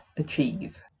Alice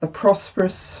achieve? A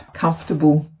prosperous,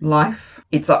 comfortable life.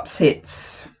 Its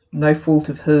upsets, no fault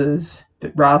of hers,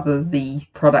 but rather the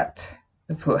product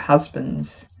of her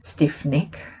husband's stiff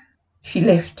neck. She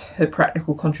left her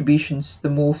practical contributions to the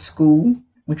Moore School,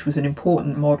 which was an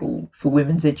important model for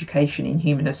women's education in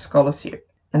humanist scholarship,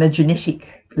 and a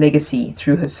genetic legacy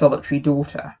through her solitary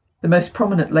daughter, the most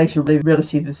prominent later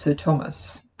relative of Sir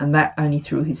Thomas, and that only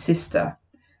through his sister,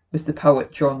 was the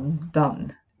poet John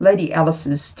Donne. Lady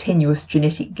Alice's tenuous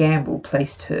genetic gamble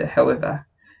placed her, however,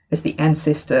 as the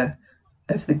ancestor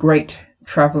of the great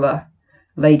traveller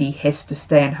Lady Hester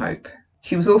Stanhope.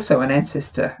 She was also an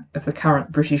ancestor of the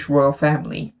current British royal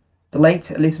family. The late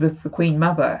Elizabeth, the Queen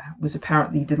Mother, was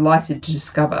apparently delighted to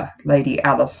discover Lady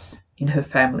Alice in her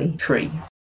family tree.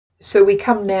 So we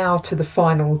come now to the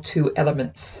final two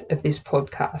elements of this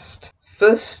podcast.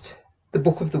 First, the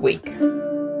book of the week.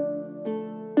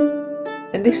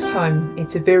 And this time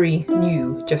it's a very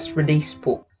new, just released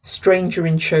book, Stranger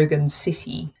in Shogun's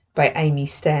City by Amy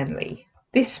Stanley.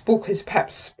 This book has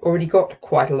perhaps already got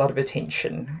quite a lot of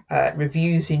attention,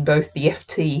 reviews in both the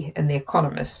FT and the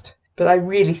Economist, but I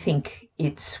really think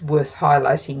it's worth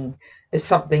highlighting as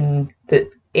something that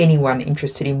anyone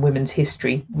interested in women's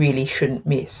history really shouldn't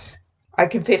miss. I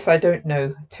confess I don't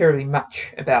know terribly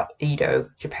much about Edo,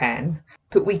 Japan,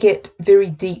 but we get very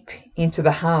deep into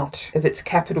the heart of its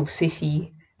capital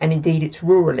city and indeed its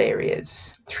rural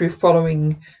areas through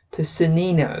following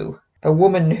Tsuneno, a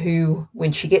woman who,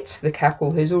 when she gets to the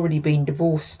capital, has already been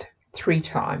divorced 3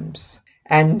 times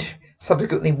and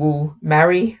subsequently will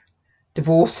marry,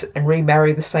 divorce and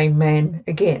remarry the same man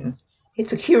again.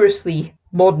 It's a curiously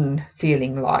modern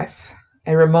feeling life,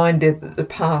 a reminder that the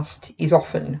past is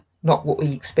often not what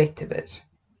we expect of it.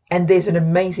 And there's an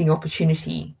amazing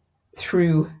opportunity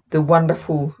through the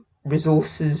wonderful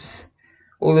resources,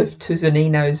 all of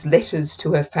Tsuneno's letters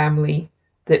to her family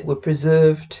that were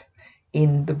preserved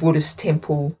in the Buddhist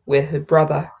temple where her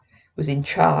brother was in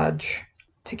charge,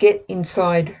 to get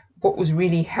inside what was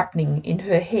really happening in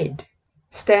her head.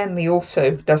 Stanley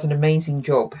also does an amazing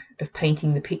job of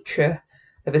painting the picture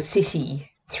of a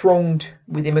city thronged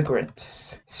with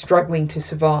immigrants, struggling to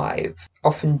survive,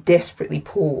 often desperately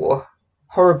poor,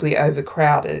 horribly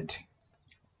overcrowded.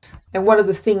 And one of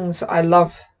the things I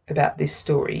love about this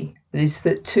story is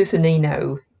that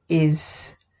Tsuneno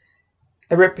is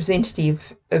a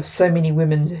representative of so many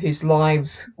women whose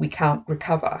lives we can't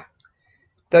recover.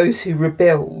 Those who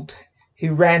rebelled,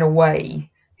 who ran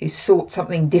away, who sought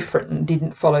something different and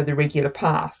didn't follow the regular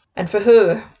path. And for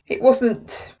her, it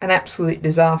wasn't an absolute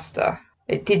disaster.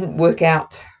 It didn't work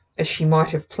out as she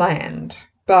might have planned,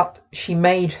 but she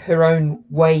made her own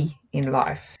way in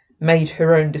life, made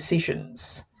her own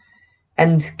decisions.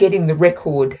 And getting the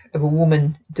record of a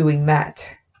woman doing that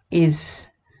is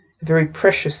a very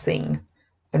precious thing,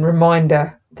 and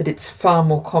reminder that it's far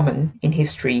more common in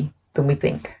history than we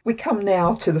think. We come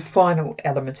now to the final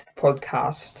element of the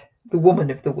podcast, the woman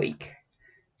of the week.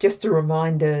 Just a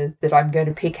reminder that I'm going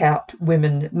to pick out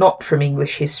women not from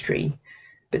English history,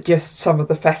 but just some of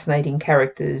the fascinating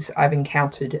characters I've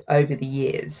encountered over the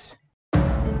years.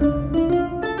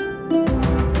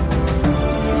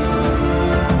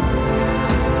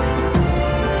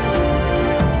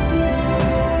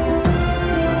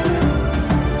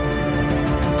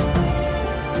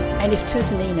 And if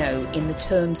Tsuneno, in the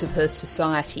terms of her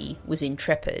society, was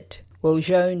intrepid, well,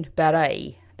 Joan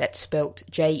Barrett, that's spelt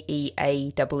Jeannebaret,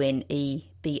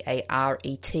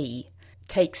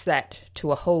 takes that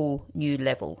to a whole new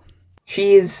level.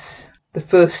 She is the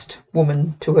first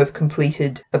woman to have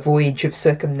completed a voyage of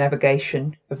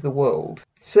circumnavigation of the world.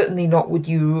 Certainly not what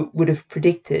you would have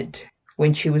predicted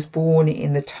when she was born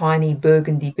in the tiny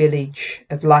Burgundy village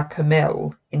of La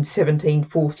Comelle in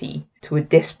 1740 to a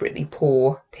desperately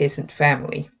poor peasant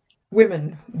family.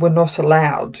 Women were not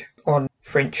allowed on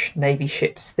French Navy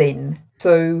ships then,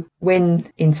 so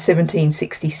when in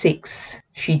 1766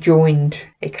 she joined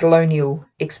a colonial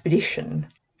expedition,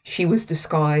 she was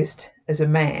disguised as a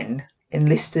man,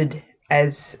 enlisted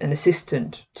as an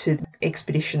assistant to the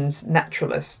expedition's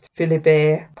naturalist,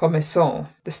 Philibert Commerson.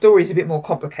 The story is a bit more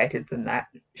complicated than that.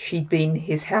 She'd been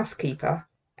his housekeeper,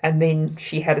 and then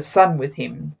she had a son with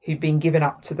him who'd been given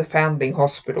up to the foundling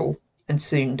hospital and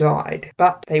soon died.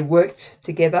 But they worked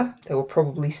together. They were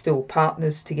probably still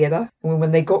partners together. And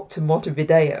when they got to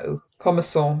Montevideo,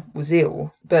 Commerson was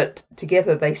ill, but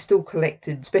together they still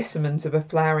collected specimens of a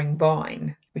flowering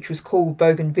vine, which was called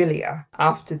Bougainvillea,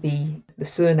 after the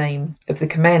surname of the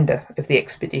commander of the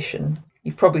expedition.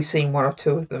 You've probably seen one or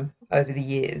two of them over the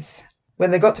years.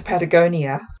 When they got to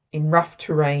Patagonia, in rough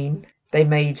terrain. They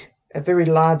made a very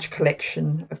large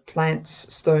collection of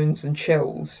plants, stones and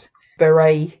shells,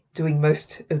 Barré doing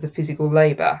most of the physical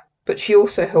labour. But she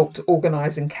also helped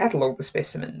organise and catalogue the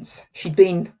specimens. She'd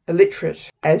been illiterate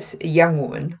as a young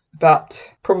woman, but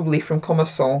probably from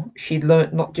Commerson she'd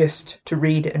learnt not just to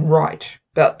read and write,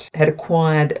 but had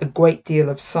acquired a great deal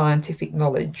of scientific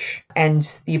knowledge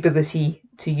and the ability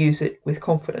to use it with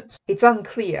confidence. It's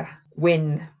unclear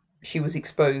when she was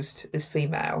exposed as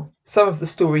female. Some of the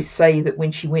stories say that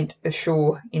when she went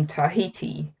ashore in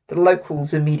Tahiti, the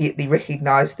locals immediately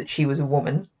recognised that she was a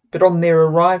woman, but on their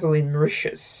arrival in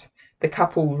Mauritius, the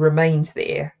couple remained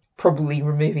there, probably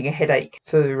removing a headache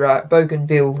for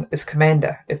Bougainville as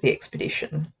commander of the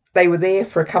expedition. They were there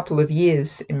for a couple of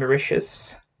years in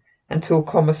Mauritius until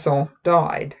Commerson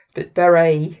died, but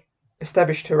Barré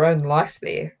established her own life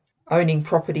there, owning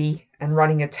property and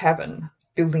running a tavern,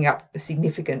 building up a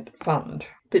significant fund.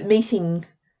 But meeting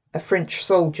a French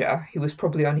soldier who was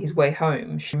probably on his way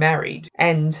home, she married,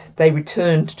 and they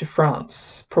returned to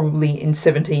France, probably in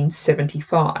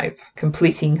 1775,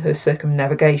 completing her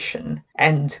circumnavigation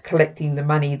and collecting the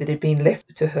money that had been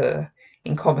left to her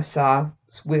in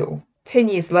Commerce's will. 10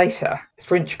 years later, the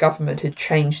French government had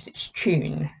changed its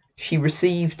tune. She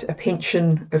received a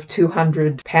pension of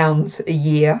 £200 a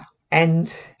year,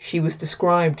 and she was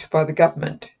described by the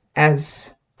government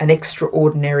as an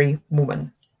extraordinary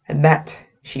woman, and that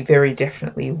she very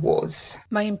definitely was.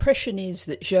 My impression is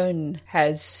that Joan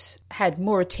has had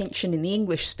more attention in the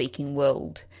English-speaking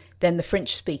world than the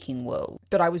French-speaking world.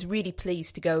 But I was really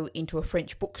pleased to go into a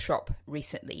French bookshop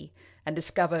recently and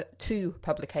discover 2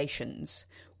 publications.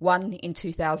 One in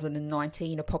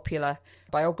 2019, a popular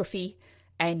biography,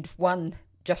 and one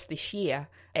just this year,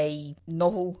 a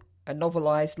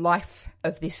novelised life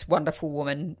of this wonderful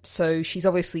woman. So she's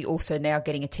obviously also now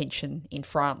getting attention in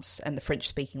France and the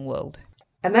French-speaking world.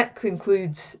 And that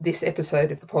concludes this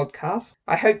episode of the podcast.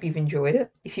 I hope you've enjoyed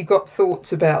it. If you've got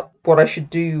thoughts about what I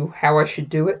should do, how I should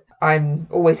do it, I'm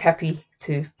always happy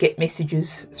to get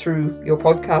messages through your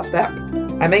podcast app.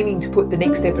 I'm aiming to put the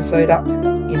next episode up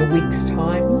in a week's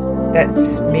time.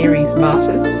 That's Mary's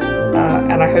Martyrs.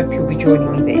 And I hope you'll be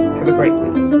joining me then. Have a great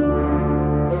week.